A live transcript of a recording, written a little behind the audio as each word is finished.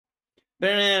Oh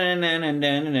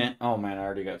man, I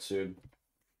already got sued.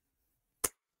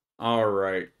 All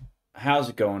right. How's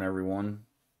it going, everyone?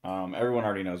 Everyone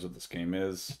already knows what this game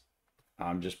is.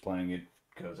 I'm just playing it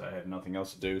because I have nothing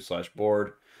else to do /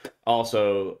 bored.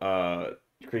 Also,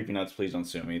 Creepy Nuts, please don't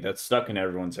sue me. That's stuck in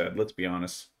everyone's head, let's be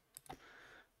honest.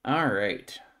 All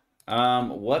right.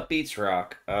 What beats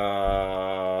rock?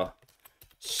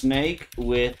 Snake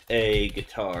with a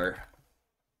guitar.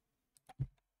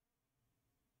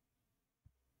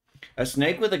 A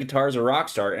snake with a guitar is a rock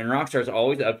star, and rock stars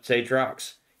always upstage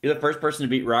rocks. You're the first person to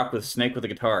beat rock with snake with a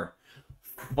guitar.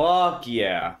 Fuck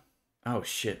yeah. Oh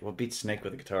shit, what beats snake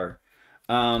with a guitar?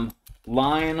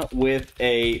 Lion with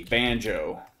a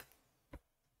banjo.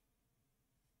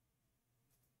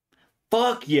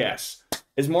 Fuck yes.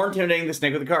 It's more intimidating than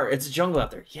snake with a guitar. It's a jungle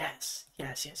out there. Yes.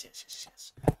 Yes.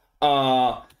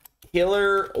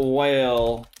 Killer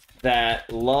whale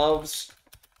that loves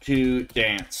to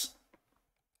dance.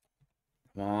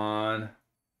 Come on.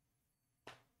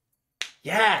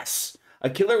 Yes! A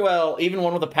killer whale, even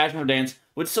one with a passion for dance,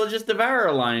 would still just devour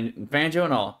a lion, banjo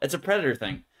and all. It's a predator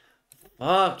thing.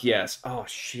 Fuck yes. Oh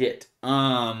shit.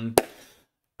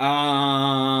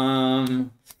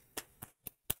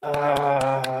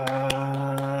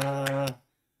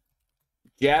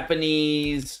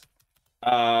 Japanese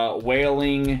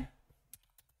whaling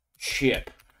ship.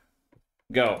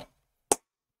 Go.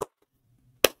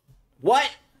 What?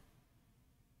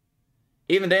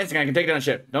 Even dancing, I can take down a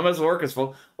ship. No mess with work is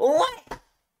full. What?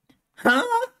 Huh?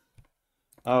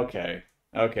 Okay.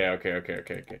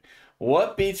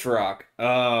 What beats rock?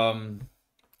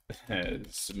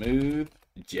 Smooth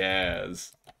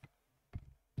jazz.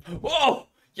 Whoa!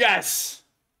 Yes!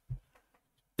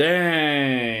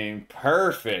 Dang.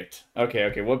 Perfect.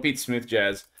 Okay. What beats smooth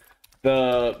jazz?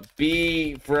 The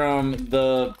bee from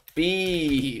the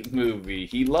Bee movie.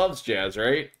 He loves jazz,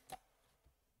 right?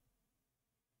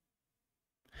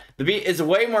 The beat is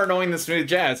way more annoying than smooth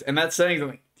jazz, and that's saying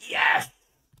something. Yes!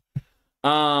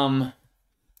 I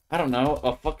don't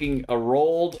know. A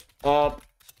rolled up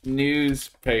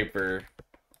newspaper.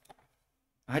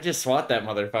 I just swat that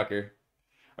motherfucker.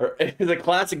 Or it's a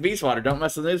classic bee swatter. Don't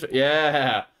mess with the newspaper.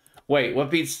 Yeah. Wait,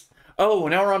 what beats? Oh,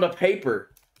 now we're on to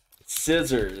paper.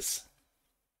 Scissors.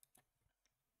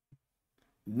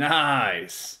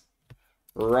 Nice.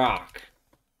 Rock.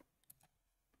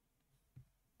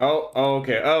 Oh,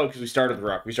 okay. Oh, because we started with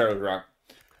rock.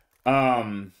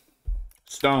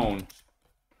 Stone.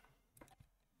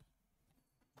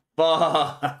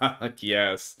 Fuck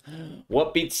yes.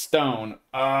 What beats stone?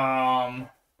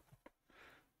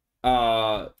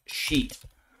 Sheet.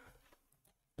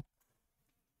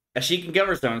 A sheet can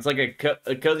cover stone. It's like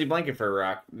a cozy blanket for a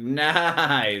rock.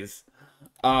 Nice.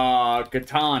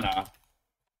 Katana.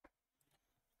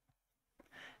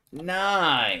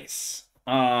 Nice.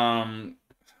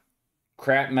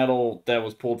 Crap metal that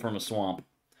was pulled from a swamp.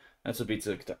 That's what beats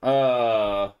it.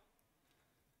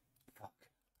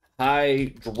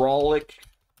 Hydraulic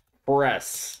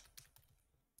press.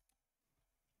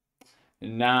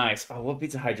 Nice. Oh, what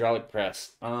beats a hydraulic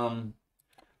press?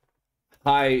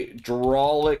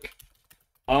 Hydraulic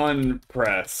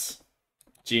unpress.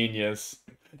 Genius.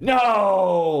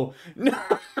 No! No!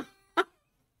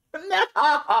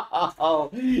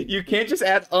 You can't just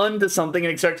add "un" to something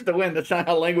and expect it to win. That's not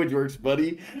how language works,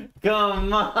 buddy.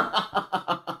 Come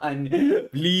on.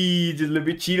 Please, just let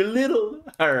me cheat a little.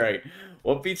 Alright.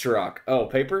 What beats rock? Oh,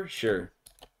 paper? Sure.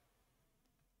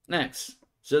 Next.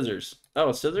 Scissors.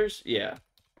 Oh, scissors? Yeah.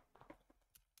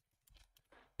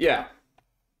 Yeah.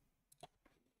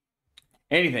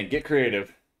 Anything. Get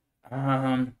creative.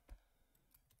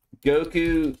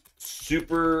 Goku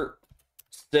Super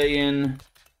Saiyan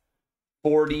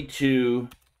 42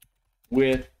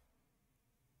 with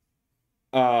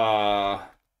oh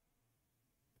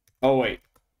wait.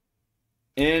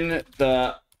 In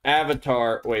the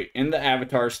avatar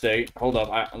state. Hold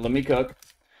up. Let me cook.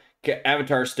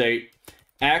 Avatar state.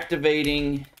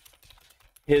 Activating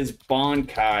his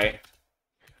Bankai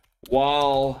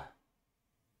while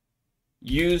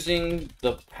using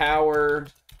the power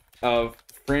of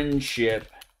friendship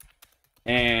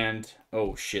and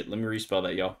oh shit, let me respell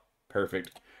that, y'all.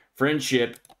 Perfect.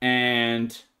 Friendship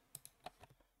and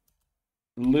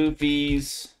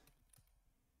Luffy's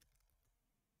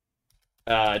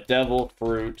devil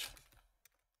fruit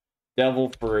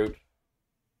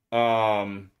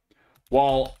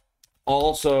while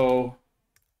also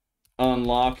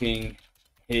unlocking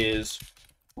his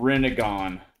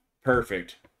Renegon.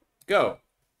 Perfect. Go.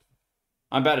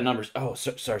 I'm bad at numbers. Oh,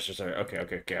 sorry. Okay.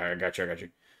 I got you.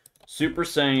 Super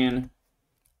Saiyan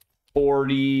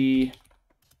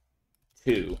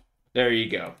 42. There you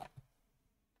go.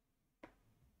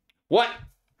 What?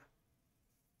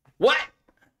 What?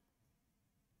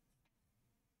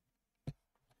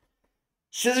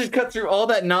 Scissors cut through all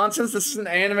that nonsense. This is an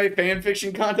anime fan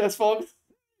fiction contest, folks.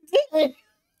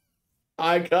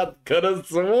 I could have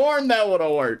sworn that would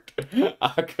have worked.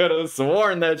 I could have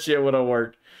sworn that shit would have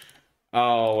worked.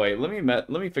 Oh wait, let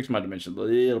me fix my dimension a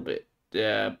little bit.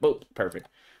 Yeah, boop, perfect.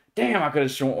 Damn, I could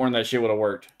have sworn that shit would have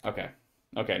worked. Okay,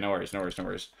 okay, no worries, no worries, no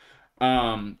worries.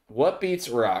 What beats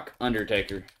Rock?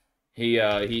 Undertaker.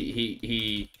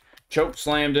 He choke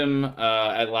slammed him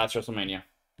at last WrestleMania.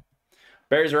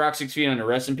 Buries Rock 6 feet under.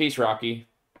 Rest in peace, Rocky.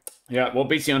 Yeah, what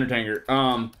beats the Undertaker?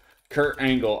 Kurt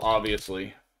Angle,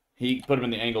 obviously. He put him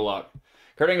in the angle lock.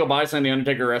 Kurt Angle body slammed the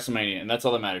Undertaker at WrestleMania, and that's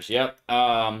all that matters. Yep.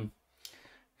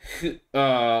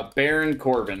 Baron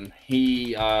Corbin.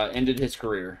 He ended his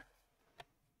career.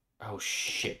 Oh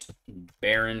shit.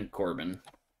 Baron Corbin.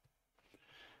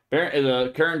 Baron is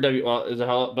a current W, well, is a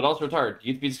hell, but also retired.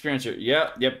 Youth beats experiencer.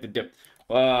 Yep.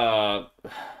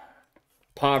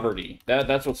 Poverty.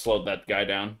 That's what slowed that guy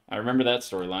down. I remember that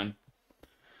storyline.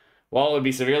 Wall would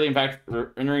be severely impacted,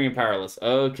 rendering him powerless.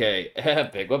 Okay,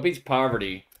 epic. What beats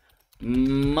poverty?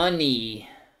 Money.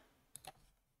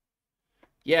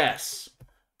 Yes.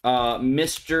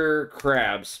 Mr.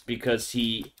 Krabs, because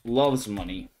he loves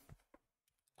money.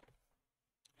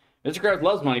 Mr. Krabs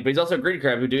loves money, but he's also a greedy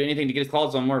crab who'd do anything to get his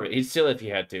claws on more of it. He'd steal it if he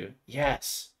had to.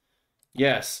 Yes.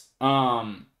 Yes.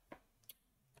 Oh,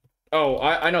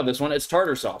 I know this one. It's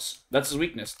tartar sauce. That's his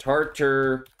weakness.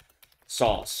 Tartar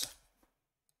sauce.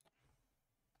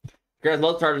 Krabs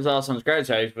loves tartar sauce on his Krabs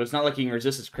patties, but it's not like he can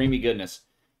resist its creamy goodness.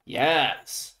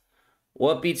 Yes.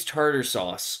 What beats tartar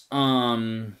sauce?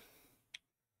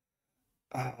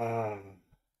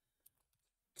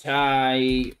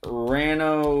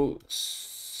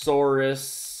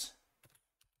 Tyrannosaurus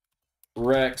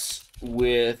Rex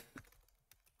with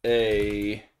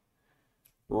a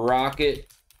rocket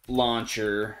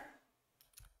launcher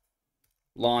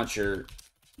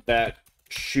that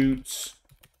shoots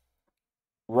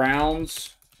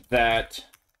rounds that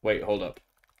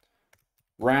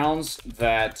rounds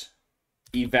that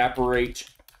evaporate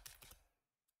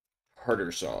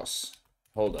tartar sauce.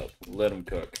 Hold up, let them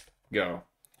cook. Go.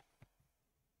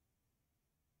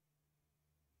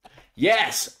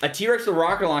 Yes! A T-Rex with a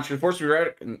rocket launcher forced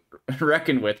to be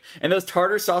reckoned with. And those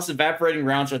tartar sauce evaporating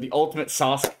rounds are the ultimate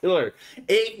sauce killer.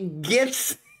 It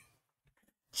gets...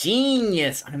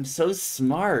 Genius! I'm so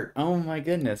smart. Oh my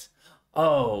goodness.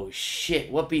 Oh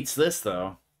shit. What beats this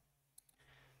though?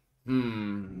 What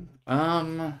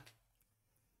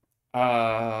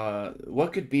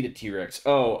could beat a T-Rex?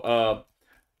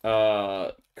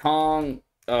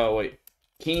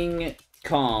 King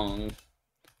Kong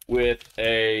with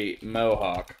a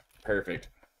mohawk. Perfect.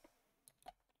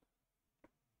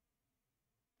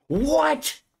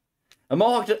 What? A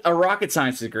mohawk, a rocket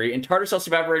science degree, and tartar sauce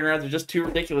evaporating rounds are just too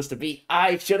ridiculous to beat.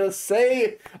 I should have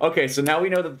saved. Okay, so now we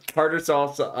know that tartar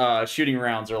sauce shooting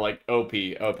rounds are like OP.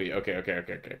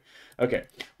 Okay.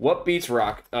 What beats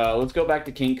Rock? Let's go back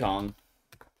to King Kong.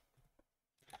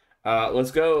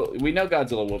 Let's go. We know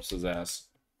Godzilla whoops his ass.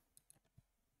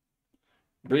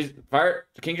 Fire.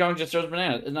 King Kong just throws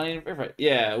bananas. It's not even a fair fight.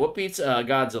 Yeah. What beats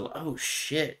Godzilla? Oh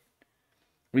shit.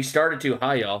 We started too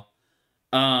high, y'all.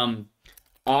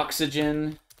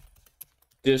 Oxygen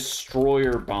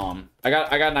destroyer bomb. I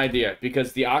got an idea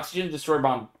because the oxygen destroyer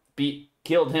bomb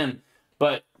killed him,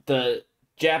 but the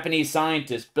Japanese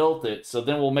scientist built it. So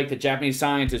then we'll make the Japanese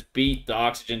scientist beat the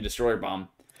oxygen destroyer bomb.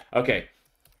 Okay.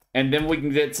 And then we can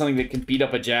get something that can beat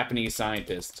up a Japanese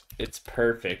scientist. It's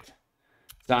perfect.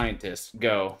 Scientists,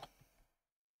 go.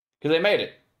 Because they made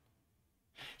it.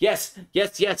 Yes.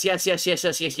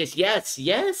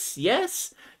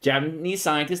 Japanese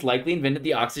scientists likely invented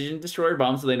the oxygen destroyer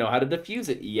bomb so they know how to defuse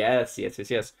it. Yes.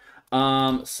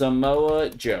 Samoa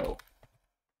Joe.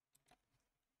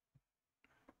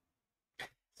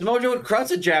 Samoa Joe would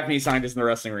crush a Japanese scientist in the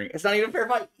wrestling ring. It's not even a fair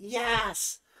fight.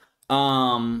 Yes.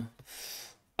 The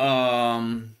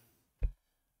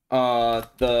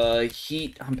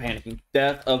heat. I'm panicking.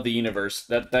 Death of the universe.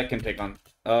 That can take on.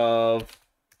 Of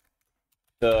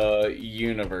the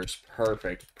universe.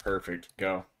 Perfect.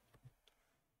 Go.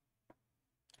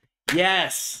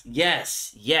 Yes.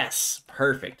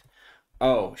 Perfect.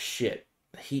 Oh shit.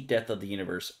 The heat death of the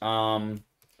universe.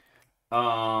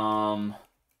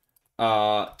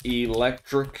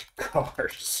 Electric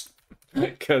cars.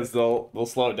 Because they'll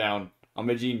slow it down. I'm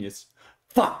a genius.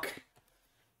 Fuck.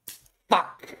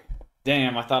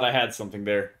 Damn, I thought I had something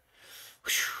there.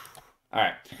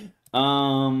 Alright.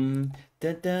 No,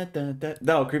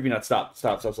 creepy nuts. Stop.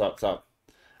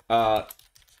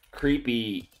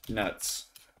 Creepy nuts.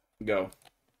 Go.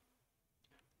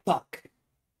 Fuck.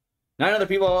 9 other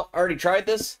people already tried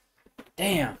this?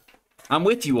 Damn. I'm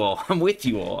with you all. I'm with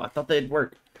you all. I thought they'd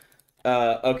work.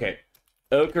 Okay.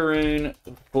 Okaroon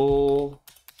full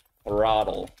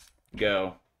throttle.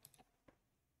 Go.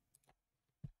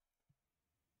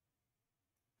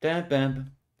 Bam,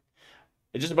 bam.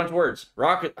 It's just a bunch of words.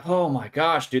 Rocket. Oh my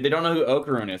gosh, dude. They don't know who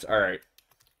Okaroon is. Alright.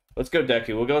 Let's go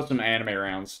Deku. We'll go with some anime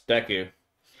rounds. Deku.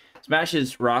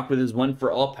 Smashes Rock with his 1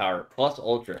 for all power. Plus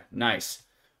Ultra. Nice.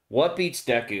 What beats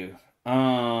Deku?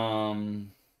 I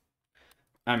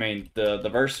mean, the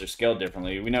verses are scaled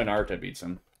differently. We know Naruto beats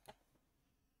him.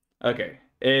 Okay.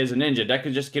 Is a ninja.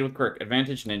 Deku's just a kid with quirk.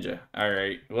 Advantage ninja.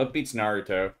 Alright. What beats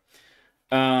Naruto?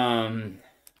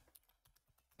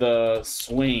 The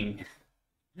swing.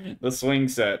 The swing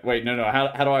set. Wait, no.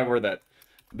 How do I word that?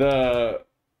 The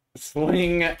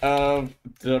swing of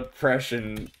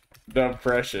depression.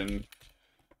 Depression.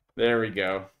 There we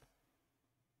go.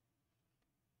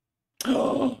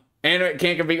 And it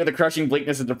can't compete with the crushing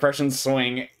bleakness of depression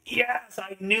swing. Yes,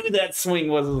 I knew that swing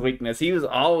was his weakness. He was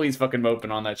always fucking moping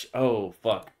on that. Oh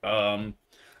fuck.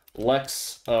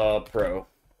 Lex Pro.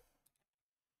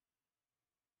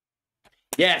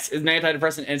 Yes, it's an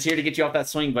antidepressant, and it's here to get you off that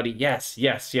swing, buddy. Yes.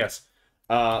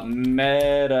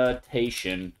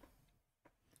 Meditation.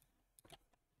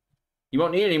 You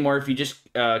won't need it anymore if you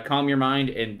just calm your mind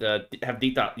and have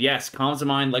deep thought. Yes, calms the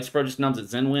mind. Lex Pro just numbs it.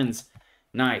 Zen wins.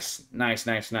 Nice.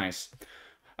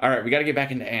 All right, we got to get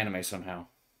back into anime somehow.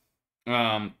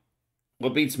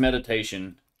 What beats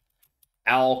meditation?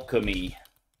 Alchemy.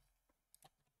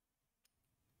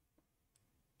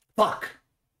 Fuck.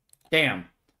 Damn.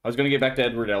 I was going to get back to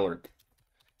Edward Elric.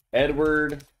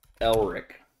 Edward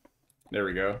Elric. There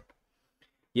we go.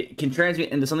 It can transmute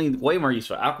into something way more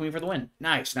useful. Alchemy for the win.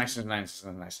 Nice. All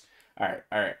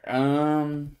right.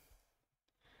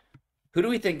 Who do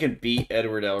we think can beat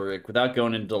Edward Elric without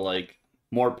going into, like,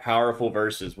 more powerful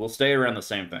verses? We'll stay around the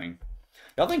same thing.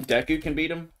 Y'all think Deku can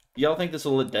beat him? Y'all think this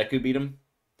will let Deku beat him?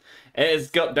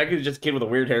 Deku's just a kid with a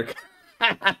weird haircut.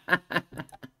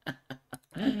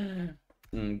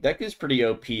 Deku's pretty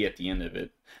OP at the end of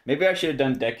it. Maybe I should have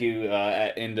done Deku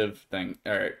at end of thing.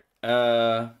 Alright.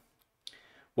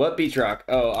 What beats Rock?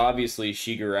 Oh, obviously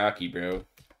Shigaraki, bro.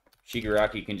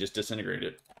 Shigaraki can just disintegrate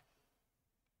it.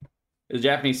 The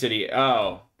Japanese city.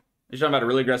 Oh. You're talking about a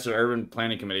really aggressive urban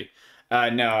planning committee.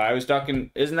 No, I was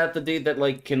talking... Isn't that the dude that,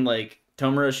 like, can, like...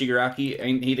 Tomura Shigaraki?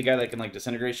 Ain't he the guy that can, like,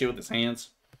 disintegrate shit with his hands?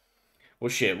 Well,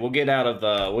 shit. We'll get out of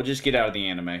the... We'll just get out of the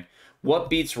anime. What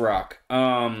beats Rock?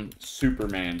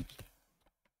 Superman.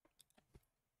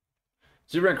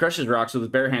 Superman crushes rocks with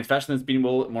his bare hands. Faster than a speeding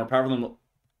bullet, more powerful than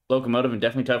locomotive, and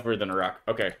definitely tougher than a rock.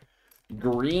 Okay.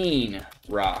 Green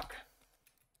Rock.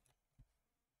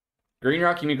 Green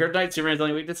Rock, you mean Kryptonite? Superman's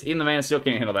only weakness? Even the Man still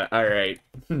can't handle that. Alright.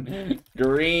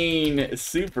 Green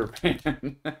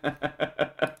Superman.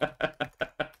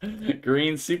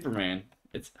 Green Superman.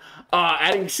 It's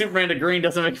adding Superman to green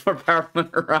doesn't make it more powerful than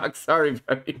a rock. Sorry,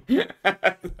 buddy. Two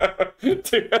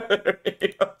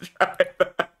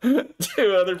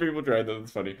other people tried that.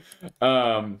 That's funny.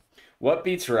 What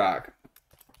beats Rock?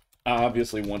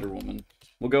 Obviously Wonder Woman.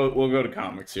 We'll go to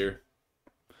comics here.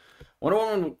 Wonder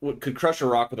Woman could crush a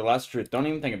rock with her last truth. Don't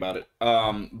even think about it.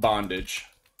 Bondage.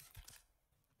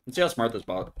 Let's see how smart this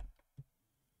bot.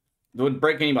 It would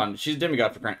break any bond. She's a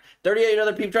demigod for crying. 38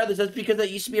 other people tried this. That's because that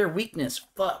used to be her weakness.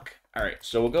 Fuck. All right,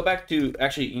 so we'll go back to...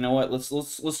 Actually, you know what? Let's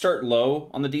start low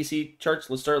on the DC charts.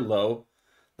 Let's start low.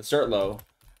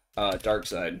 Dark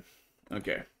side.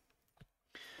 Okay.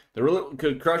 The ruler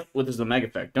could crush with his Omega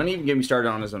effect. Don't even get me started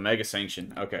on his Omega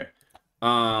sanction. Okay.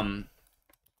 I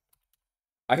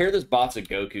hear this bot's a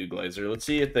Goku Glazer. Let's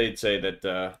see if they'd say that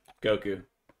Goku.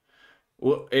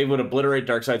 Well, it would obliterate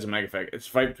Darkseid's Omega effect. It's a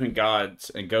fight between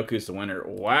gods, and Goku's the winner.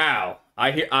 Wow.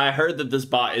 I heard that this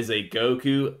bot is a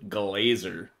Goku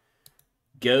Glazer.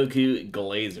 Goku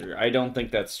Glazer. I don't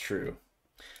think that's true.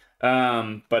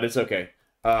 But it's okay.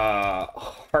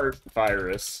 Heart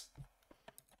Virus.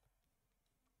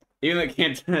 Even though it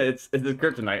can't... It's a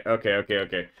kryptonite.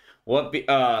 Okay. What be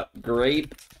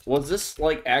grape? Was this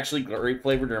like actually grape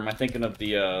flavored, or am I thinking of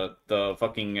the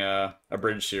fucking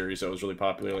abridged series that was really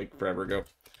popular like forever ago?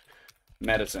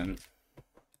 Medicine.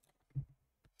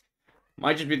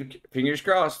 Might just be the fingers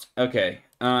crossed. Okay.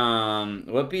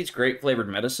 What beats grape flavored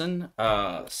medicine?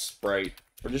 Sprite.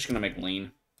 We're just gonna make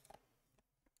lean.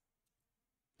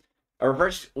 A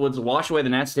reverse would wash away the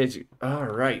nasty taste. All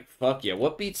right. Fuck yeah.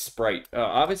 What beats Sprite?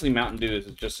 Obviously Mountain Dew is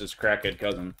just his crackhead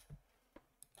cousin.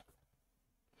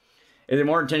 Is it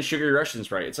more intense sugary rush than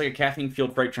Sprite? It's like a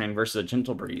caffeine-fueled freight train versus a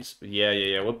gentle breeze.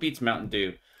 Yeah. What beats Mountain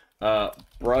Dew?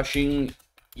 Brushing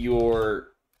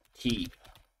your teeth.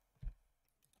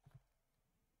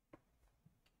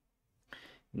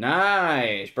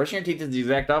 Nice. Brushing your teeth is the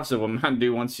exact opposite of what Mountain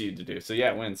Dew wants you to do. So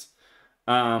yeah, it wins.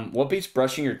 What beats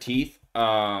brushing your teeth?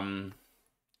 Candy.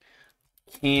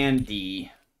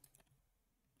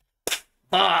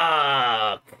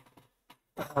 Fuck.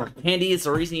 Candy is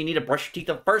the reason you need to brush your teeth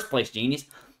in the first place, genius.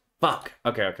 Fuck.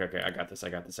 Okay. I got this.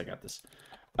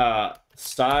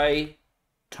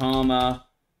 Saitama.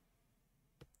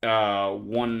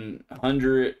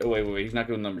 100. Wait. He's not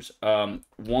good with numbers.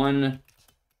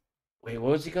 Wait,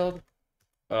 what was he called?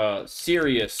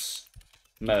 Serious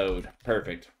mode.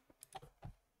 Perfect.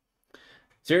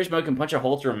 Serious mode can punch a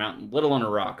hole through a mountain, little on a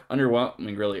rock.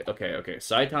 Underwhelming, really. Okay.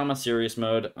 Saitama serious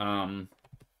mode.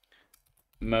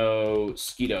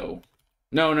 Mosquito.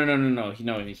 No.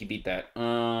 He beat that.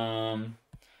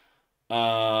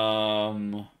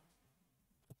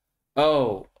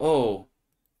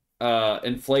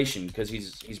 Inflation, because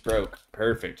he's broke.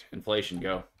 Perfect. Inflation,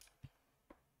 go.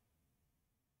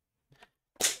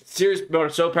 Serious mode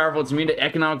is so powerful it's immune to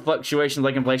economic fluctuations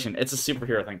like inflation. It's a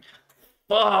superhero thing.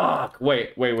 Fuck!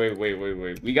 Wait.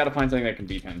 We gotta find something that can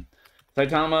beat him.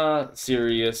 Saitama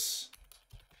serious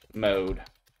mode.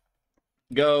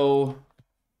 Go.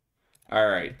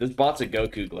 Alright, this bot's a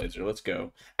Goku Glazer. Let's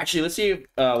go. Actually, let's see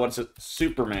what's it?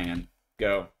 Superman.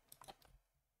 Go.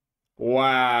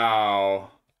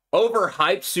 Wow.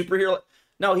 Overhyped superhero?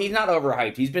 No, he's not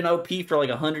overhyped. He's been OP for like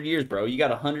 100 years, bro. You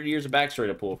got 100 years of backstory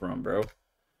to pull from, bro.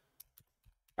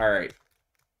 Alright.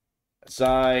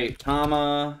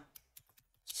 Saitama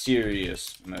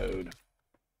serious mode.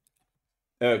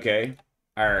 Okay.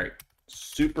 Alright.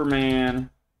 Superman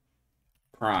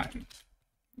Prime.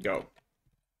 Go.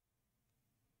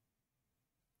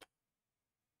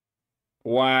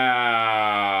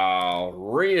 Wow.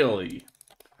 Really?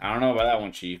 I don't know about that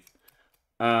one, Chief.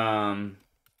 Saitama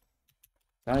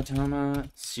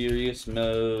serious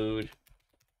mode.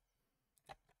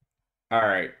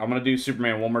 Alright, I'm gonna do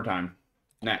Superman one more time.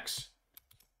 Next.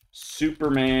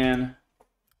 Superman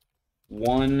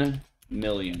 1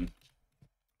 million.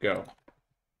 Go.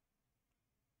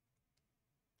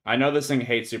 I know this thing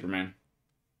hates Superman.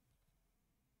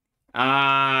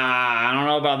 I don't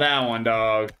know about that one,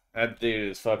 dog. That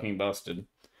dude is fucking busted.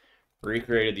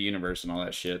 Recreated the universe and all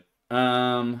that shit.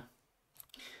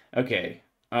 Okay.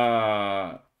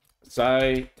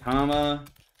 Saitama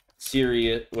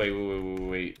serious.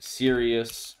 Wait.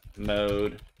 Serious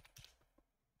mode.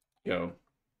 Go.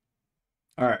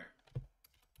 Alright.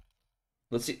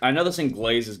 Let's see. I know this thing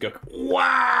glazes Goku.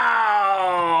 Wow!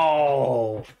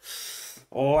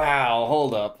 Wow.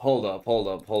 Hold up.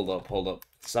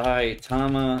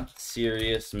 Saitama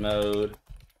serious mode.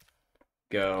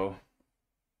 Go.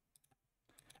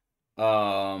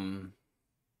 Fuck.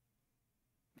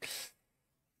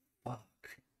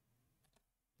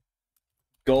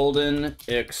 Golden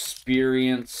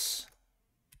experience.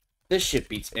 This shit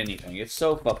beats anything. It's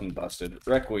so fucking busted.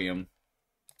 Requiem.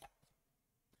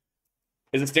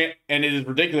 Is it and it is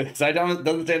ridiculous. Saitama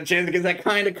doesn't stand a chance against that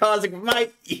kind of cosmic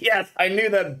might. Yes, I knew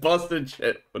that busted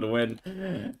shit would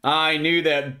win. I knew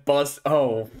that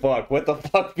Oh fuck! What the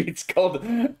fuck beats called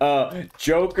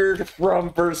Joker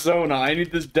from Persona? I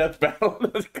need this death battle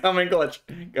that's coming clutch.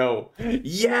 Go.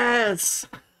 Yes.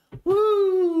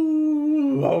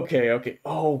 Woo. Okay.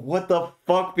 Oh, what the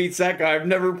fuck beats that guy? I've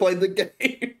never played the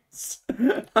games.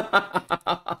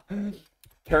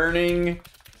 Turning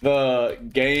the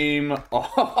game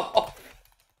off.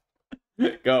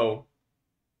 Go.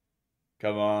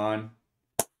 Come on.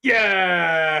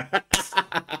 Yeah!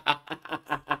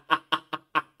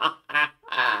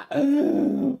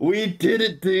 We did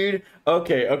it, dude.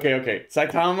 Okay.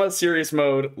 Saitama serious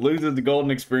mode loses the golden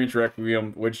experience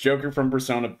Requiem, which Joker from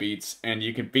Persona beats, and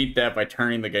you can beat that by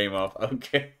turning the game off.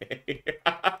 Okay.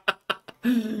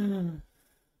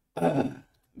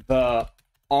 The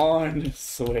on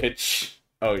switch.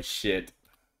 Oh shit.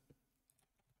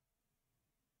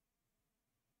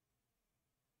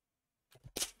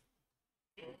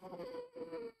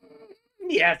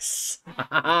 Yes.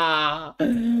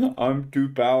 I'm too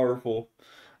powerful.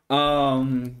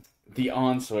 The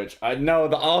on switch. I know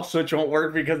the off switch won't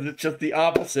work because it's just the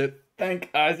opposite. Thank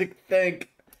Isaac.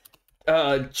 Thank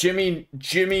Jimmy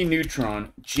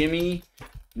Neutron. Jimmy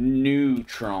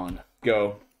Neutron.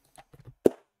 Go.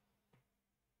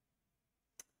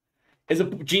 Is a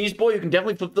genius boy who can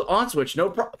definitely flip the on switch. No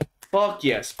problem. Fuck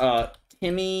yes.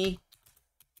 Timmy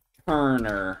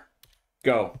Turner.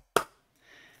 Go.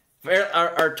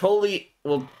 Are totally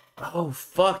well. Oh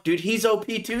fuck, dude, he's OP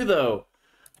too though.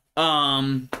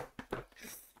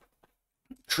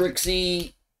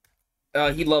 Trixie.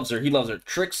 He loves her.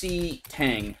 Trixie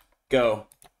Tang. Go.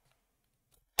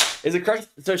 Is it crush?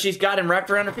 So she's got him wrapped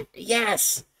around her feet.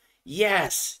 Yes.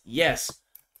 Yes, yes.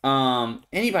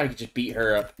 Anybody could just beat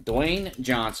her up. Dwayne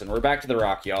Johnson. We're back to The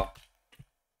Rock, y'all.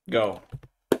 Go.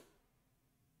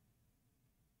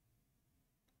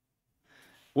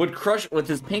 Would crush with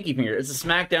his pinky finger. It's a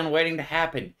SmackDown waiting to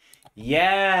happen.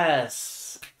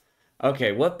 Yes.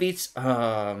 Okay, what beats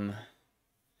I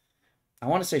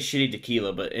want to say Shitty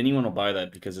Tequila, but anyone will buy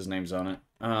that because his name's on it.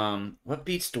 What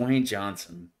beats Dwayne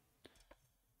Johnson?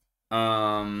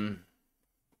 All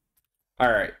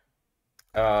right.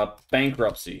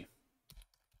 Bankruptcy.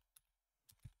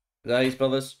 Is that how you spell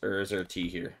this? Or is there a T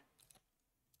here?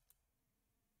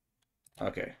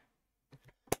 Okay.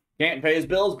 Can't pay his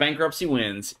bills, bankruptcy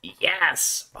wins.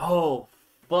 Yes! Oh,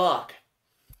 fuck.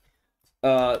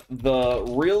 The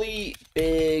really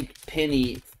big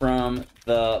penny from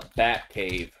the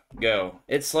Batcave. Go.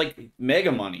 It's like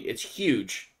mega money. It's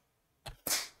huge.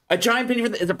 A giant penny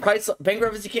is a price.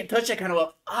 Bankruptcy, you can't touch that kind of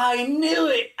wealth. I knew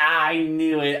it. I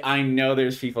knew it. I know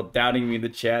there's people doubting me in the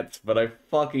chats, but I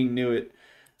fucking knew it.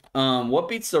 What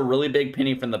beats the really big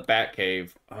penny from the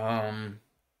Batcave?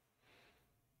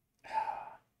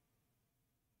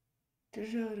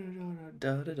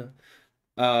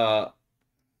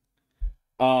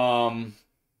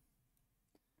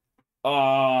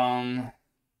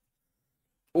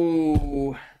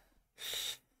 Ooh.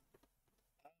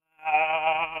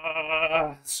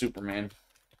 Superman.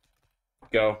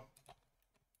 Go.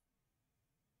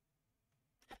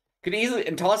 Could easily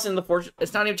and toss in the fortune.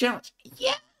 It's not even a challenge.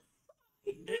 Yeah,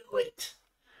 I knew it.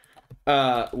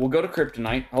 We'll go to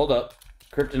Kryptonite. Hold up,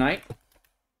 Kryptonite.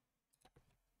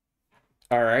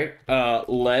 All right.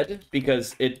 Lead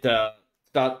because it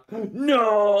stopped. No.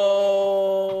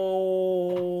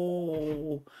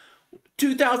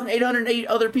 2,808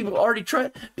 other people already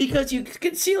tried because you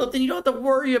conceal it, then you don't have to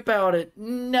worry about it.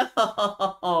 No.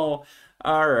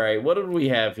 All right, what did we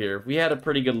have here? We had a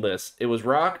pretty good list. It was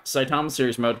Rock, Saitama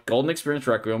Series Mode, Golden Experience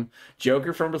Requiem,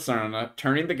 Joker from Persona,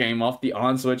 Turning the Game Off, The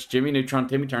On Switch, Jimmy Neutron,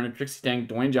 Timmy Turner, Trixie Tang,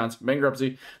 Dwayne Johnson,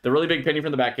 Bankruptcy, The Really Big Penny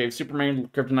from the Batcave, Superman,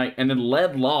 Kryptonite, and then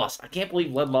Lead Lost. I can't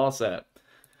believe Lead lost that.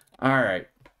 All right.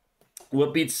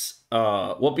 What beats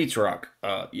Rock?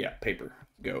 Yeah, paper.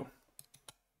 Go.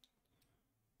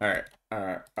 All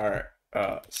right.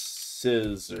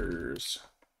 Scissors.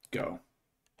 Go.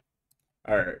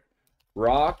 All right.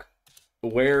 Rock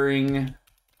wearing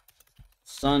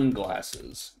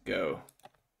sunglasses. Go.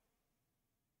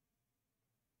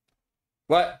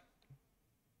 What?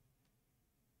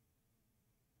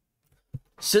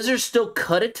 Scissors still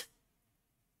cut it?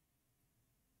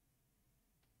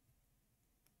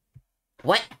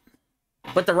 What?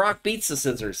 But the Rock beats the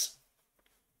scissors.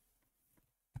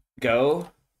 Go.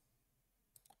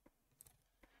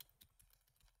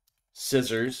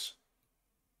 Scissors.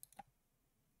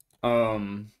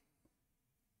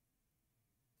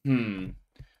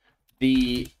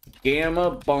 The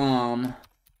gamma bomb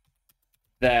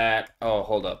that... Oh,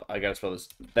 hold up. I gotta spell this.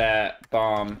 That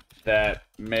bomb that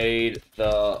made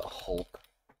the Hulk.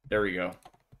 There we go.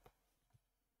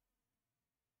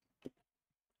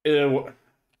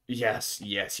 Yes.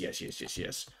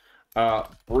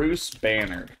 Bruce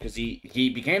Banner. Because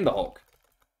he became the Hulk.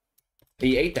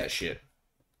 He ate that shit.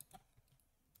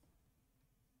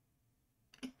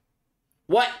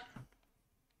 What?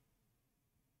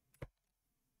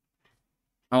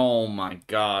 Oh my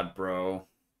god, bro.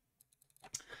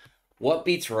 What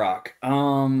beats Rock?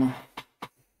 Oh,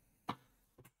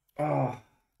 a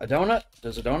donut?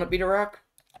 Does a donut beat a Rock?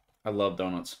 I love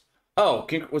donuts. Oh,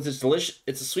 was this delicious?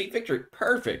 It's a sweet victory.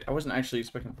 Perfect. I wasn't actually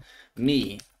expecting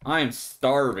me. I'm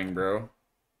starving, bro.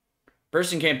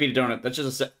 Person can't beat a donut. That's just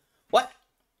a set. What?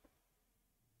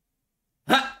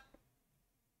 Huh?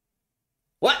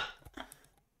 What?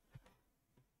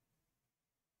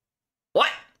 What?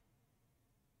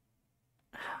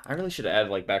 I really should have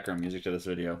added like background music to this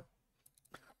video.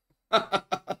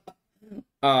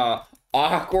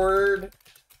 Awkward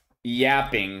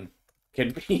yapping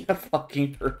can be a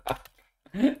fucking Rock.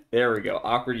 There we go.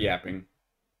 Awkward yapping.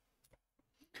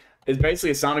 It's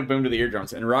basically a sonic boom to the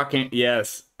eardrums, and Rock can't.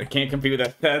 Yes, I can't compete with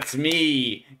that. That's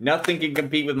me. Nothing can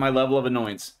compete with my level of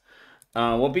annoyance.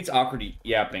 What beats awkward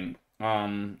yapping?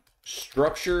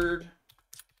 Structured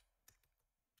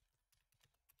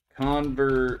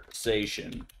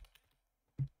conversation.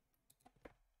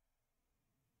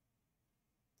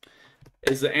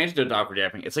 Is the antidote to awkward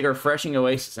yapping. It's like a refreshing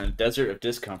oasis in a desert of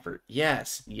discomfort.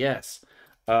 Yes.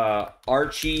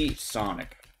 Archie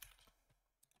Sonic.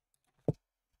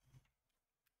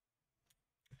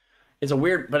 It's a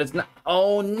weird, but it's not.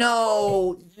 Oh,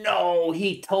 no,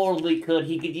 he totally could.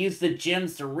 He could use the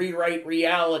gems to rewrite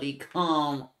reality.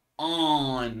 Come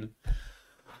on.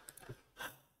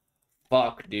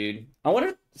 Fuck, dude. I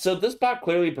wonder. So this bot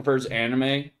clearly prefers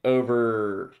anime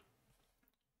over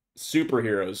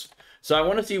superheroes. So I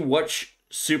want to see which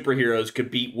superheroes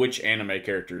could beat which anime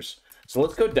characters. So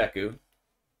let's go Deku.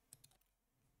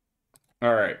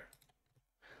 All right.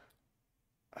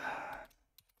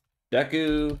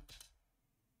 Deku.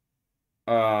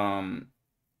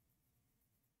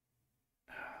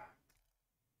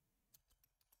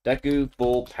 Deku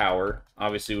full power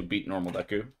obviously would beat normal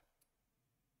Deku.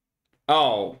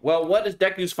 Oh, well, what is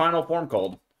Deku's final form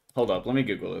called? Hold up, let me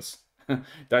Google this. Did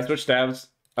I switch tabs?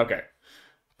 Okay.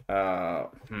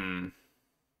 Deku,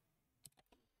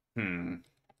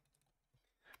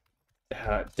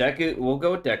 we'll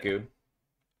go with Deku.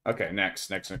 Okay,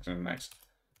 next.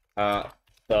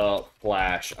 The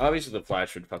Flash. Obviously, the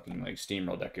Flash would fucking, like,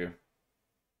 steamroll Deku.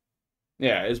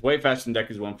 Yeah, it's way faster than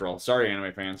Deku's One for All. Sorry,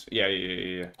 anime fans. Yeah.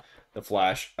 The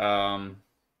Flash.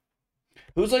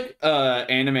 Who's, like,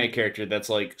 anime character that's,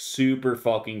 like, super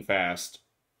fucking fast?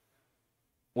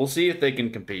 We'll see if they can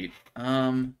compete.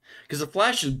 Because the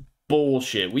Flash is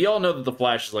bullshit. We all know that the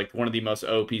Flash is, like, one of the most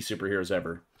OP superheroes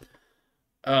ever.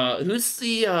 Who's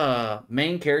the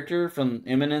main character from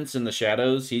Eminence in the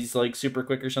Shadows? He's like super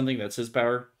quick or something. That's his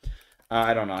power.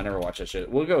 I don't know. I never watched that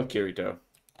shit. We'll go with Kirito.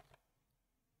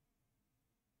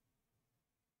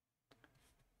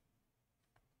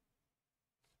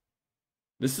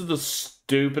 This is the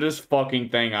stupidest fucking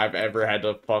thing I've ever had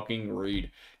to fucking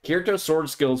read. Kirito's sword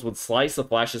skills would slice the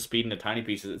Flash's speed into tiny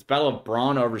pieces. It's battle of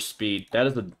brawn over speed. That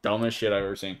is the dumbest shit I've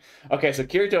ever seen. Okay, so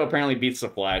Kirito apparently beats the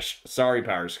Flash. Sorry,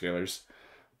 power scalers.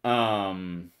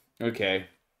 Okay.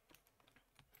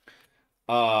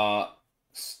 We'll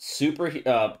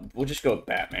just go with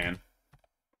Batman.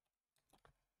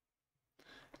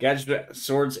 Gadget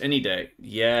swords any day.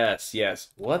 Yes.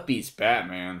 What beats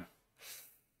Batman?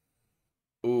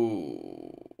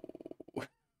 Ooh.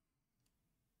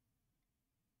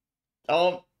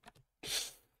 Don't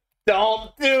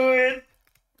do it.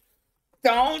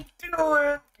 Don't do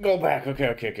it. Go back.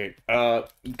 Okay.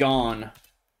 Gone.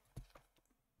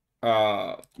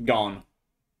 Gone.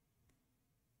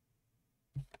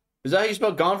 Is that how you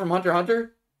spell Gone from Hunter x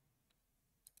Hunter?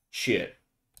 Shit.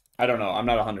 I don't know. I'm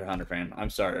not a Hunter x Hunter fan.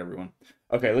 I'm sorry, everyone.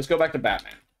 Okay, let's go back to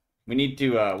Batman. We need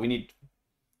to,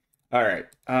 Alright.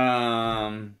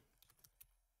 Not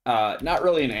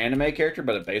really an anime character,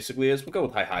 but it basically is. We'll go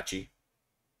with Heihachi.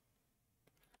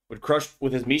 Would crush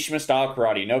with his Mishima style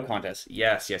karate. No contest.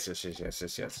 Yes.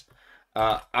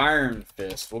 Iron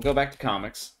Fist. We'll go back to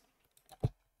comics.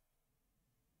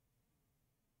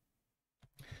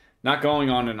 Not going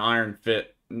on an Iron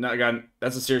Fit.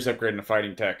 That's a serious upgrade in the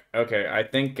fighting tech. Okay, I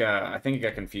think I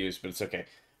got confused, but it's okay.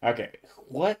 Okay,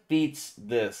 what beats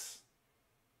this?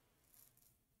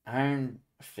 Iron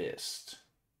Fist.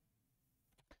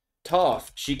 Toph,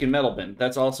 Sheik and Metal Bend.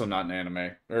 That's also not an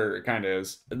anime. Or it kind of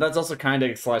is. That's also kind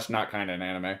of / not kind of an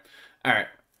anime. Alright.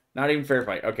 Not even fair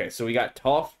fight. Okay, so we got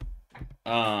Toph.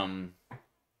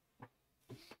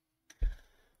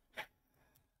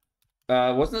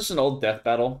 Wasn't this an old death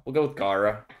battle? We'll go with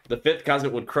Gaara. The fifth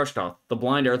Cosmic would crush Toph, the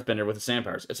blind earthbender with the sand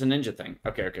powers. It's a ninja thing.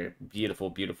 Okay.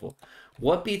 Beautiful.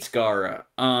 What beats Gaara?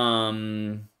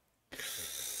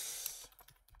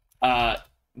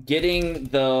 Getting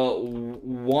the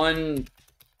one-tailed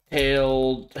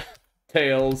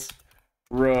tails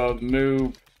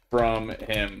removed from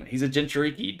him. He's a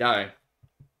Jinchuriki. Die.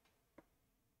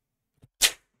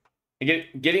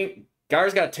 Getting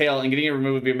Gaara's got a tail, and getting it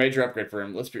removed would be a major upgrade for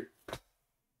him. Let's be.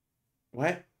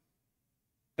 What?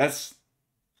 That's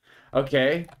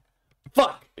okay.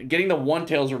 Fuck. Getting the one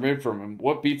tails removed from him.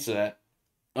 What beats that?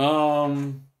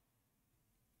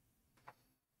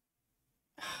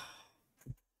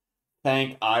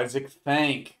 Thank Isaac.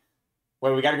 Thank.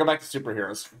 Wait, we gotta go back to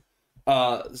superheroes.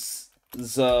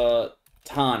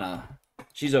 Zatanna.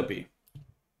 She's OP.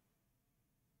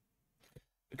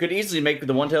 Could easily make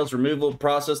the one tails removal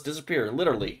process disappear.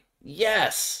 Literally.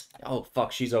 Yes. Oh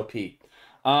fuck. She's OP.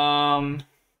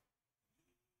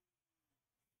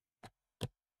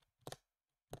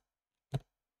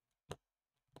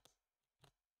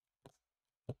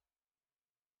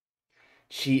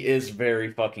 She is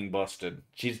very fucking busted.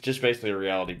 She's just basically a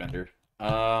reality bender.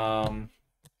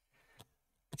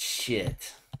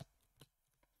 Shit.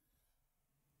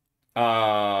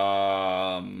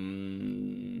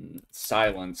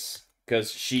 Silence.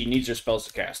 Because she needs her spells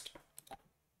to cast.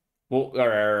 Well,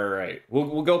 alright.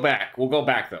 We'll go back. We'll go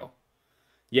back, though.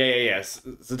 Yeah.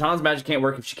 Zatanna's magic can't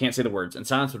work if she can't say the words, and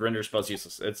silence would render her spells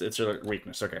useless. It's her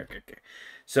weakness. Okay.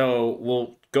 So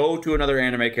we'll go to another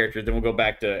anime character, then we'll go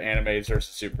back to animes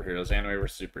versus superheroes. Anime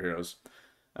versus superheroes.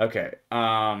 Okay.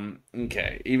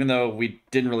 Okay. Even though we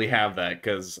didn't really have that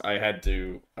because I had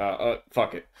to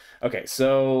fuck it. Okay,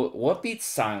 so what beats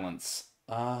silence?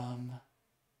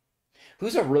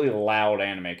 Who's a really loud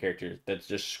anime character that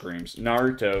just screams?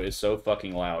 Naruto is so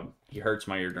fucking loud. He hurts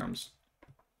my eardrums.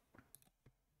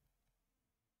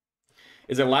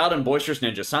 Is it loud and boisterous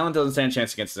ninja? Silent doesn't stand a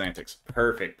chance against his antics.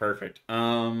 Perfect, perfect.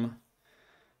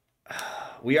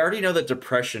 We already know that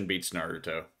depression beats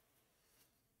Naruto.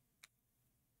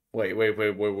 Wait.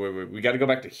 We got to go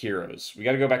back to heroes. We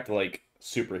got to go back to like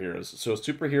superheroes. So a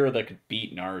superhero that could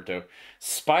beat Naruto.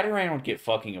 Spider-Man would get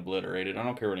fucking obliterated. I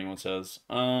don't care what anyone says.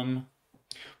 But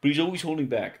he's always holding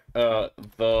back. The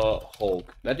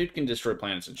Hulk. That dude can destroy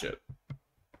planets and shit.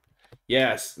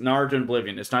 Yes, Naruto and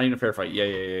Oblivion. It's not even a fair fight.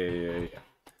 Yeah.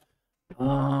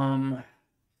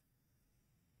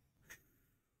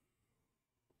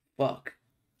 Fuck.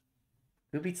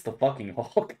 Who beats the fucking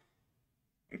Hulk?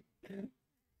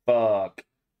 Fuck.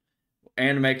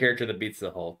 Anime character that beats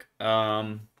the Hulk.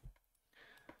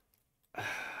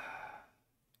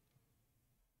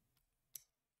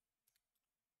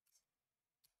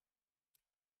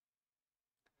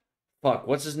 Fuck,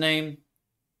 what's his name?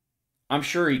 I'm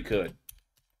sure he could.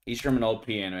 He's from an old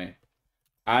P anime.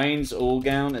 Ainz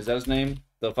Ooal, is that his name?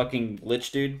 The fucking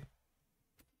lich dude?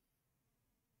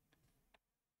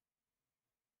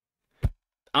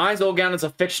 Ainz Ooal is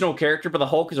a fictional character, but the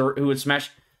Hulk is who would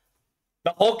smash...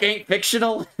 The Hulk ain't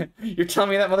fictional? You're telling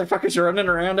me that motherfucker's running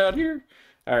around out here?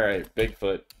 Alright,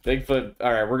 Bigfoot. Bigfoot.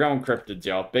 Alright, we're going cryptids,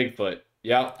 y'all. Bigfoot.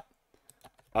 Yep.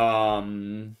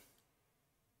 The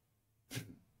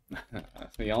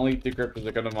only two cryptids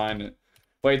that come to mind.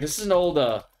 Wait, this is an old,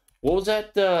 what was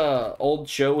that, old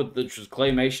show with, which was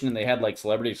claymation and they had, like,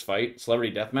 celebrities fight?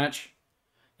 Celebrity deathmatch?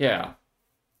 Yeah.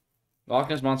 Loch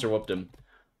Ness Monster whooped him.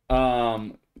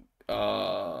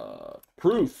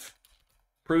 Proof.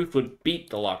 Proof would beat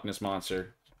the Loch Ness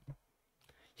Monster.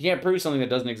 You can't prove something that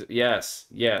doesn't exist.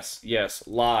 Yes.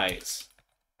 Lies.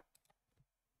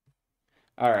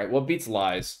 Alright, what beats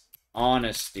lies?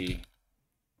 Honesty.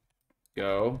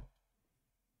 Go.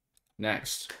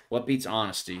 Next. What beats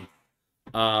honesty?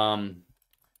 Goku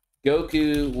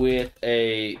with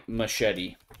a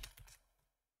machete.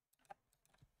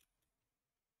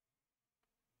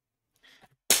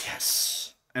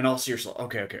 Yes. And all seriously.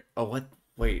 Okay. Oh, what?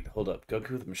 Wait, hold up.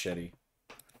 Goku with a machete.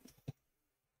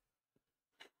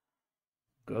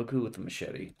 Goku with a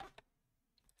machete.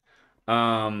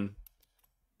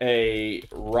 A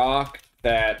rock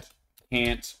that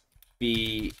can't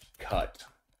be cut.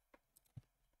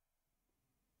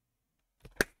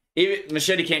 Even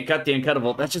machete can't cut the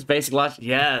uncuttable. That's just basic logic.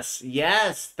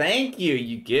 Yes. Thank you.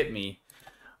 You get me.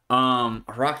 A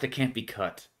rock that can't be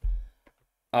cut.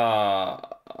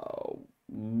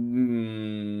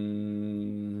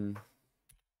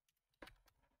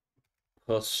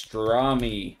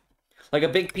 Pastrami. Like a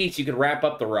big piece, you could wrap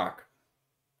up the rock.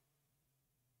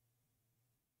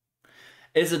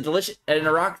 Is a delicious and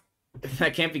a rock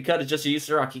that can't be cut is just a use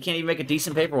of rock. You can't even make a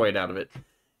decent paperweight out of it.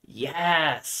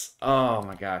 Yes. Oh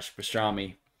my gosh,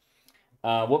 pastrami.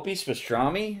 What beats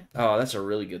pastrami? Oh, that's a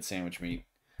really good sandwich meat.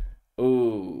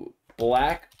 Ooh,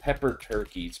 black pepper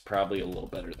turkey's probably a little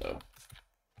better though.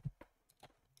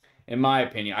 In my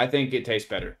opinion, I think it tastes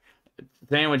better.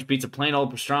 Sandwich beats a plain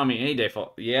old pastrami any day.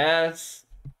 Yes,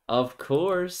 of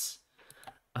course,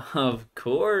 Vegeta.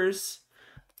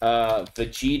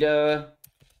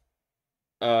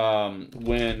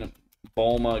 When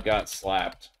Bulma got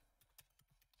slapped.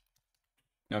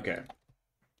 Okay.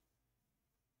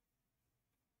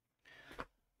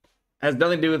 Has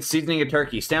nothing to do with seasoning a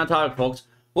turkey. Stay on topic, folks.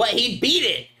 What? He'd beat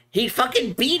it. He'd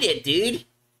fucking beat it, dude.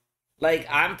 Like,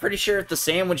 I'm pretty sure if the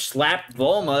sandwich slapped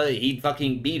Bulma, he'd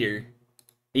fucking beat her.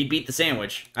 He'd beat the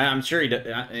sandwich. I'm sure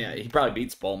he probably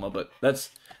beats Bulma, but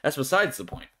that's besides the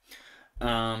point.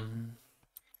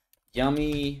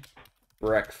 Yummy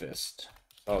breakfast.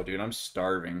 Oh, dude, I'm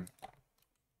starving.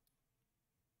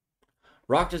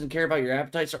 Rock doesn't care about your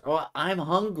appetite. Oh, I'm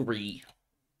hungry.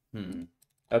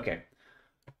 Okay.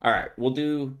 All right, we'll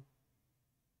do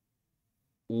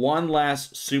one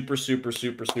last super serious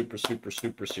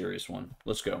one.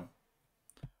 Let's go.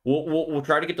 We'll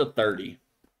try to get to 30.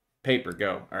 Paper,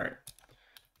 go. All right.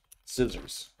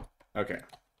 Scissors. Okay.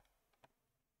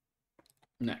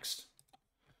 Next.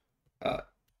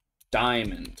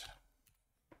 Diamond.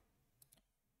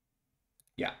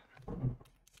 Yeah.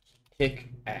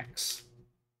 Pickaxe.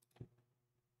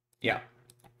 Yeah.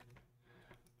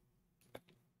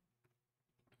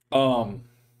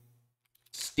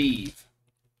 Steve.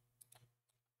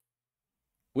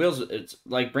 Wheels, it's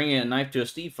like bringing a knife to a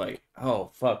Steve fight.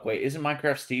 Oh, fuck. Wait, isn't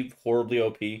Minecraft Steve horribly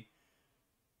OP?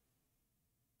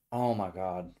 Oh my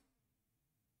god.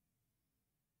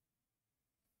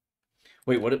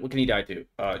 Wait, what can he die to?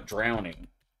 Drowning.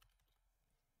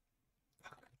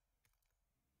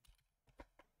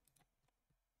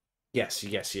 Yes,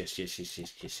 yes, yes, yes, yes,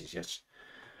 yes, yes, yes, yes.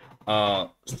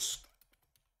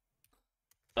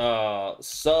 Uh,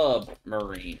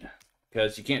 Submarine,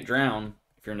 because you can't drown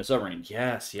if you're in a submarine.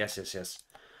 Yes, yes, yes, yes.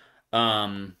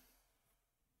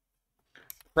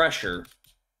 Pressure.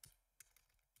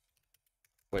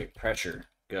 Wait, pressure.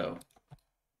 Go.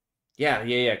 Yeah,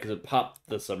 yeah, yeah, because it popped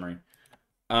the submarine.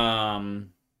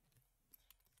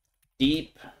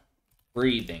 Deep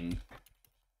breathing,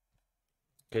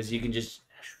 because you can just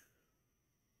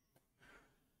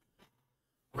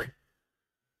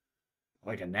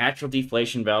like a natural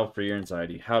deflation valve for your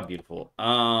anxiety. How beautiful.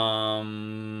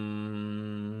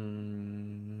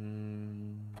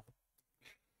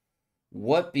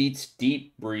 What beats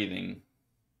deep breathing?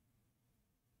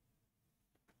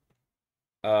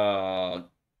 Uh,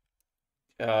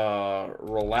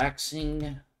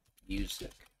 Relaxing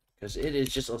music, because it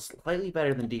is just a slightly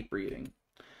better than deep breathing.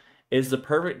 Is the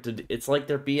perfect. It's like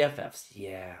they're BFFs.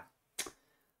 Yeah.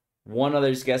 One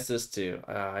other's guessed this too.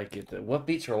 I get that. What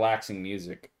beats relaxing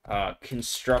music?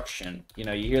 Construction. You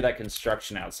know, you hear that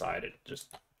construction outside. It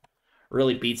just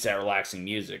really beats that relaxing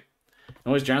music. And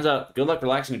always drowns out. Good luck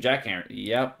relaxing with jackhammer.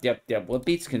 Yep, yep, yep. What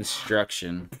beats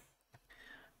construction?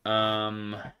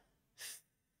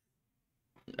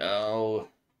 Oh.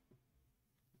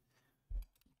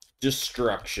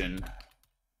 Destruction.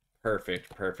 Perfect,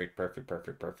 perfect, perfect,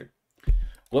 perfect, perfect.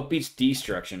 What beats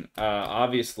destruction?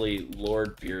 Obviously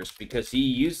Lord Beerus, because he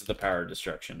used the power of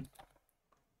destruction.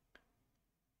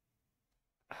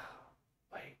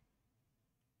 Wait.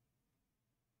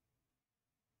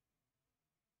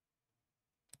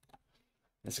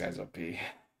 This guy's OP.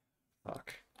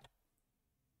 Fuck.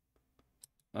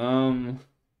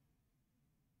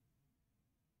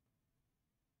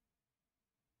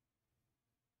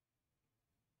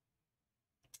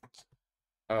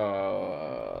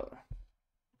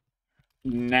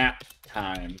 Nap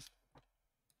time.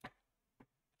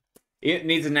 It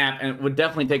needs a nap and would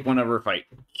definitely take one over a fight.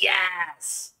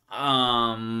 Yes.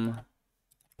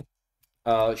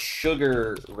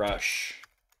 Sugar rush.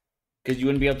 Because you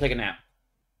wouldn't be able to take a nap.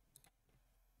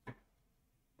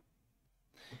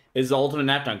 Is the ultimate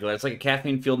nap time killer. It's like a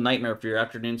caffeine-fueled nightmare for your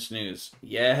afternoon snooze.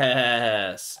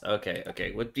 Yes. Okay,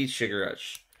 okay. What beats sugar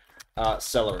rush?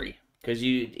 Celery. Because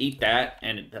you eat that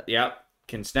and it, yep,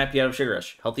 can snap you out of sugar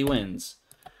rush. Healthy wins.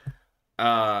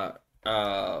 What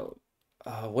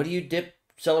do you dip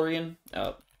celery in?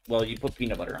 Well, you put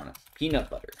peanut butter on it. Peanut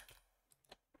butter.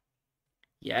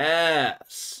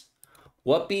 Yes.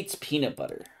 What beats peanut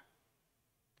butter?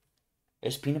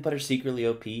 Is peanut butter secretly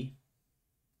OP?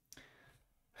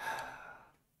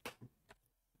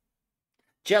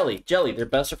 Jelly, they're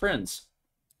best of friends.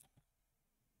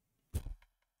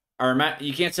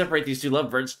 You can't separate these two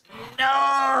lovebirds.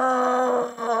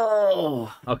 No!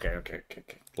 Okay, okay, okay,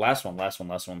 okay. Last one.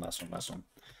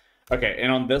 Okay,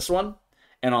 and on this one,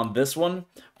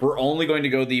 we're only going to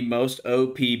go the most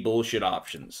OP bullshit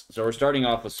options. So we're starting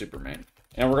off with Superman.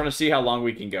 And we're going to see how long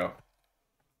we can go.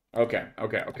 Okay.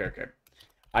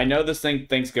 I know this thing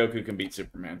thinks Goku can beat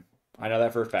Superman. I know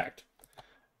that for a fact.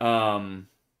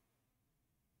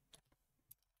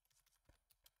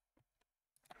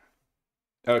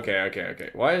 Okay.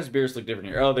 Why does Beerus look different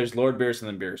here? Oh, there's Lord Beerus and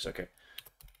then Beerus. Okay.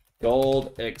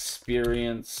 Gold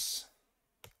Experience.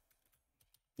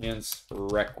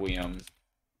 Requiem.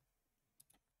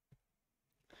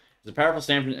 It's a powerful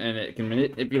stamp and it can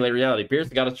manipulate reality. Beerus,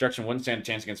 the god of destruction, wouldn't stand a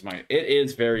chance against mine. It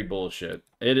is very bullshit.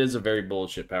 It is a very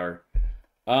bullshit power.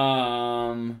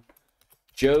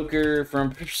 Joker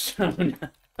from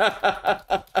Persona.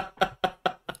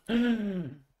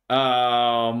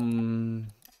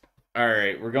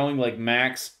 Alright, we're going like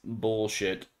max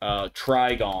bullshit.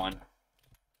 Trigon.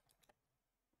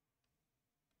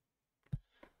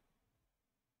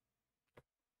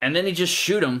 And then he just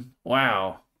shoot him.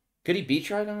 Wow. Could he beat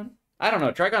Trigon? I don't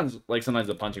know. Trigon's like sometimes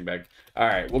a punching bag.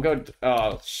 Alright, we'll go.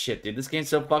 Oh, shit, dude. This game's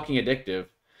so fucking addictive.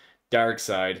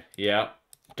 Darkseid. Yeah.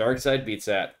 Darkseid beats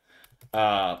that.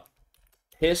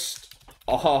 Pissed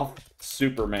off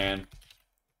Superman.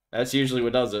 That's usually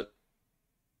what does it.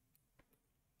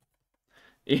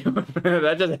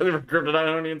 That just has for Kryptonite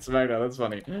Oni and SmackDown. That's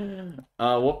funny.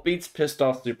 What beats pissed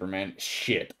off Superman?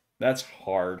 Shit. That's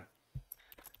hard.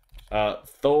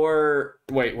 Thor.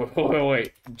 Wait.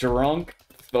 Drunk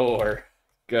Thor.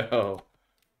 Go.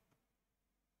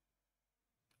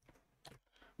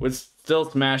 Would still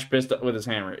smash pissed with his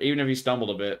hammer, even if he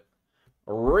stumbled a bit.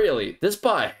 Really? This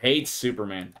bot hates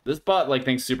Superman. This bot, like,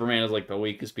 thinks Superman is, like, the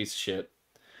weakest piece of shit.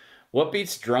 What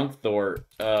beats Drunk Thor?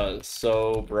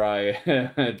 Sobriety.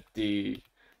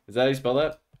 Is that how you spell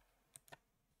that?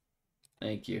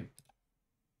 Thank you.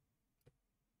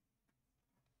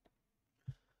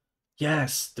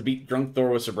 Yes, to beat Drunk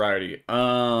Thor with sobriety.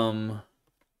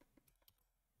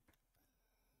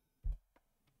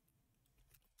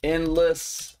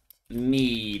 Endless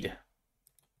Need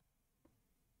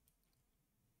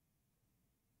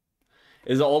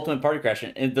is the ultimate party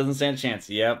crasher. It doesn't stand a chance.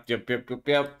 Yep.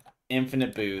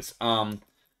 Infinite booze.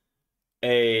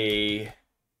 A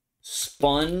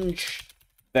sponge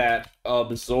that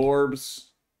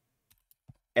absorbs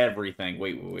everything.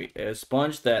 Wait. A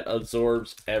sponge that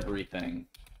absorbs everything.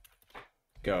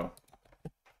 Go.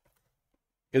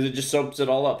 Because it just soaks it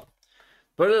all up.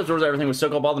 But it absorbs everything with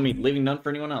soak up all the meat, leaving none for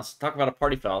anyone else. Talk about a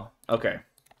party foul. Okay.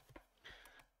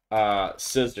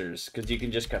 Scissors, because you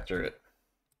can just cut through it.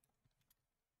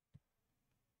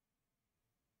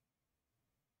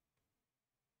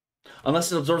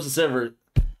 Unless it absorbs the silver.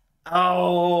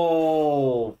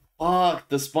 Oh, fuck.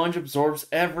 The sponge absorbs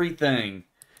everything.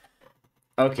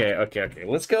 Okay.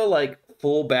 Let's go, like,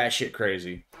 full batshit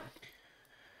crazy.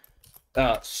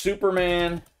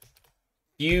 Superman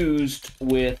fused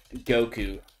with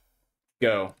Goku.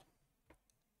 Go.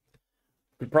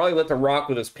 Could probably let the rock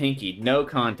with his pinky. No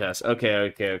contest.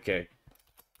 Okay.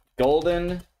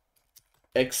 Golden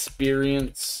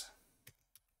experience.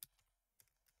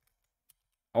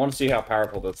 I want to see how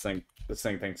powerful this thing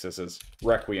thinks this is.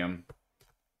 Requiem.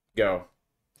 Go.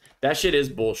 That shit is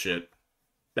bullshit.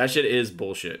 Yeah.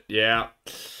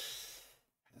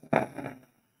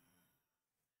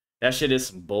 That shit is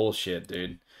some bullshit,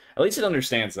 dude. At least it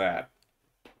understands that.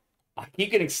 I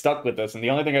keep getting stuck with this, and the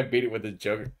only thing I beat it with is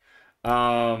Joker.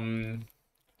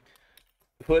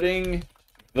 Putting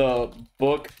the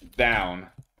book down.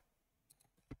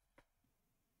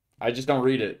 I just don't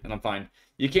read it, and I'm fine.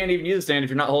 You can't even use the stand if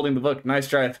you're not holding the book. Nice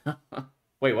try.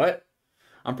 Wait, what?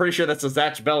 I'm pretty sure that's a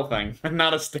Zatch Bell thing,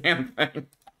 not a stand thing.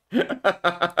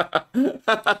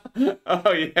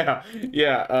 Oh, yeah.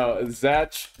 Yeah,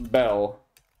 Zatch Bell.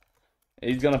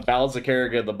 He's gonna balance the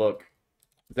character of the book.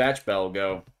 Zatch Bell,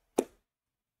 go.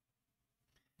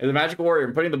 Is a magical warrior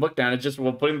and putting the book down. It's just,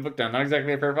 well, putting the book down. Not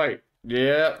exactly a fair fight.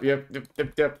 Yep.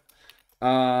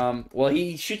 Well,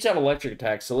 he shoots out electric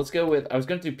attacks, so let's go with, I was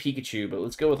going to do Pikachu, but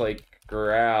let's go with, like,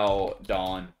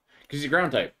 Groudon. Because he's a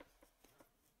ground type.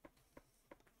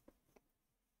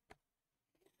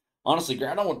 Honestly,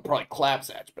 Groudon would probably clap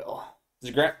Zatch Bell.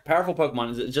 He's a powerful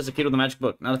Pokemon. It's just a kid with a magic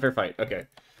book. Not a fair fight. Okay.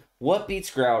 What beats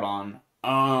Groudon?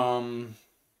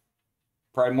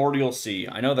 Primordial Sea.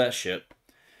 I know that shit.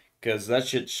 Because that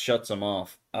shit shuts him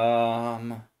off.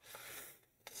 What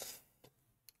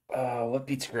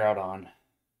beats Groudon?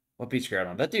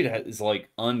 That dude is, like,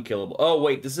 unkillable. Oh,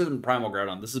 wait. This isn't Primal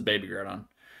Groudon. This is Baby Groudon.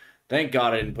 Thank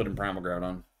God I didn't put in Primal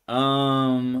Groudon.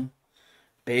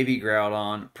 Baby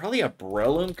Groudon. Probably a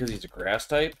Breloom, because he's a grass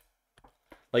type.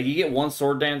 Like, you get one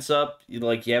Sword Dance up. You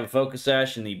have a Focus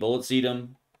Sash, and you Bullet Seed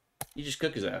him. You just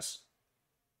cook his ass.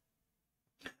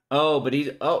 Oh, but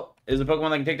he's... Oh, is a Pokemon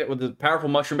that can take that with the powerful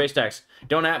mushroom-based attacks.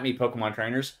 Don't at me, Pokemon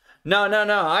trainers. No.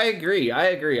 I agree.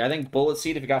 I think Bullet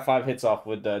Seed, if you got 5 hits off,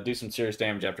 would do some serious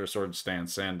damage after a Sword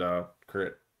Stance and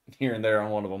crit here and there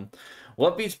on one of them.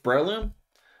 What beats Breloom?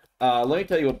 Let me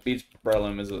tell you what beats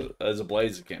Breloom as a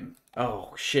Blaziken.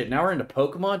 Oh, shit. Now we're into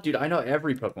Pokemon? Dude, I know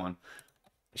every Pokemon.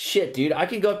 Shit, dude. I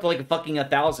can go up to, like, a fucking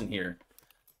 1,000 here.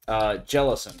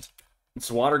 Jellicent. It's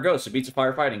a water ghost. It beats a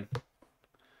firefighting.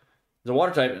 It's a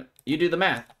water type. You do the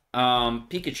math.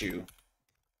 Pikachu.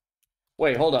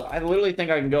 Wait, hold up. I literally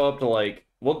think I can go up to, like...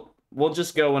 We'll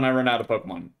just go when I run out of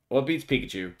Pokemon. What beats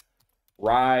Pikachu?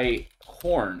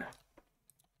 Rhyhorn.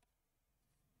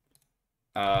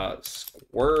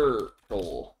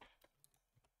 Squirtle.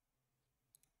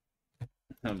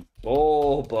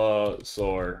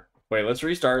 Bulbasaur. Wait, let's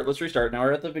restart. Now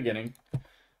we're at the beginning.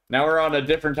 Now we're on a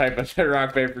different type of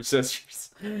rock, paper,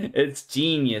 scissors. It's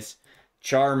genius.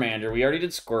 Charmander. We already did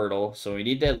Squirtle, so we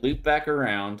need to loop back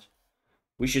around.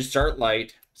 We should start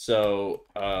light. So,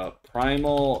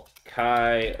 Primal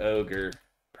Kyogre.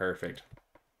 Perfect.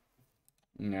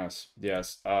 Yes.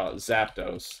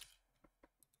 Zapdos.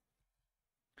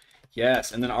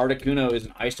 Yes, and then Articuno is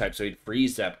an ice type, so he'd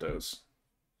freeze Zapdos.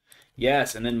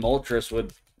 Yes, and then Moltres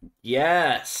would...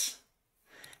 Yes!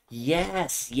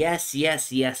 Yes.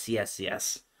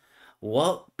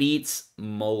 What beats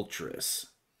Moltres?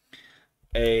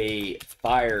 A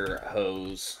fire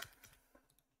hose.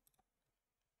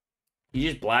 You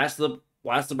just blast the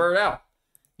bird out.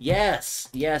 Yes.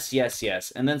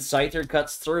 And then Scyther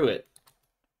cuts through it.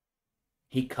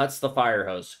 He cuts the fire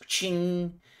hose.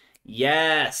 Ching.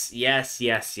 Yes, yes,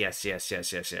 yes, yes, yes,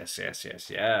 yes, yes, yes, yes,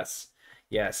 yes, yes,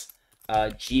 yes.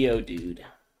 Geodude.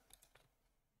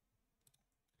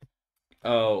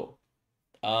 Oh,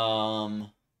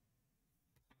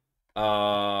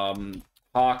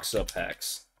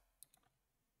 Toxapex.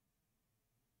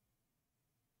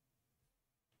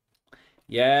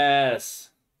 Yes.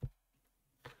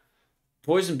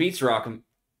 Poison beats Rock.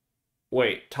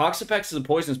 Wait, Toxapex is a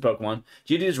poisonous Pokemon.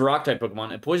 Geodude is a rock type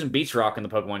Pokemon, and Poison beats Rock in the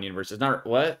Pokemon universe. It's not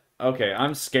what? Okay,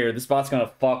 I'm scared. This bot's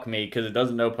gonna fuck me because it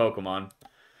doesn't know Pokemon.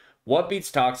 What beats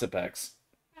Toxapex?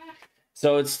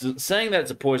 So it's saying that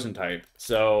it's a poison type.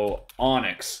 So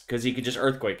Onyx, because he could just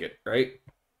Earthquake it, right?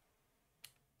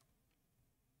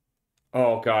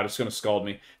 Oh god, it's gonna scald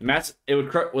me. And that's it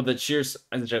would with the sheer.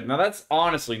 Now that's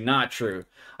honestly not true.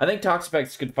 I think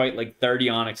Toxapex could fight like 30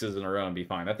 Onyxes in a row and be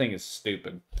fine. That thing is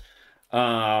stupid.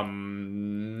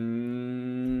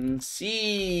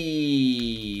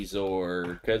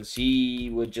 Caesar, because he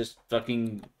would just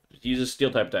fucking use a steel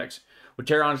type attacks. Would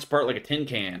tear Onyx apart like a tin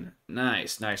can.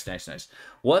 Nice, nice, nice, nice.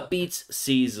 What beats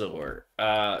Caesar?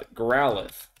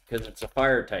 Growlithe, because it's a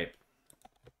fire type.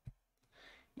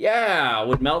 Yeah,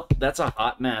 would melt. That's a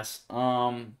hot mess.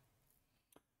 Tentacool.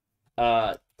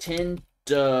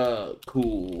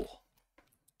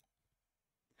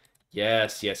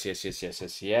 Yes, yes, yes, yes,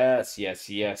 yes, yes, yes, yes,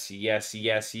 yes, yes,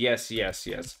 yes, yes, yes,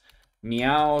 yes.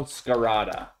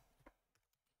 Meowscarada.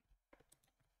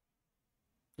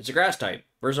 It's a grass type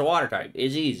versus a water type.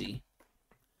 It's easy.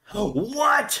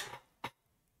 What?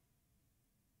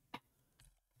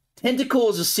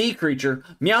 Tentacool is a sea creature.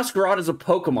 Meowscarada is a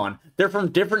Pokemon. They're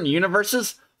from different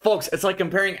universes? Folks, it's like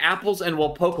comparing apples and,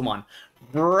 well, Pokemon.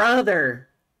 Brother.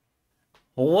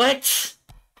 What?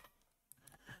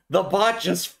 The bot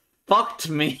just fucked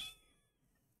me.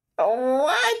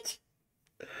 What?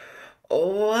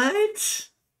 What?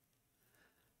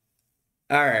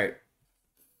 Alright.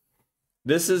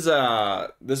 This is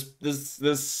this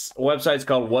website's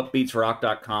called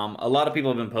whatbeatsrock.com. A lot of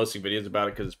people have been posting videos about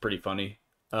it because it's pretty funny.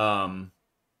 Oh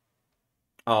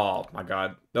my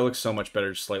god, that looks so much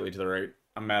better slightly to the right.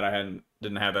 I'm mad I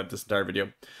didn't have that this entire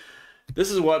video.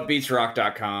 This is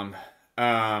whatbeatsrock.com.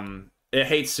 It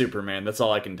hates Superman. That's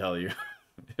all I can tell you.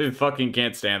 It fucking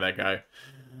can't stand that guy.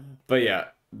 But yeah,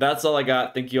 that's all I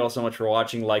got. Thank you all so much for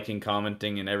watching, liking,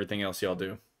 commenting, and everything else y'all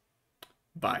do.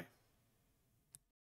 Bye.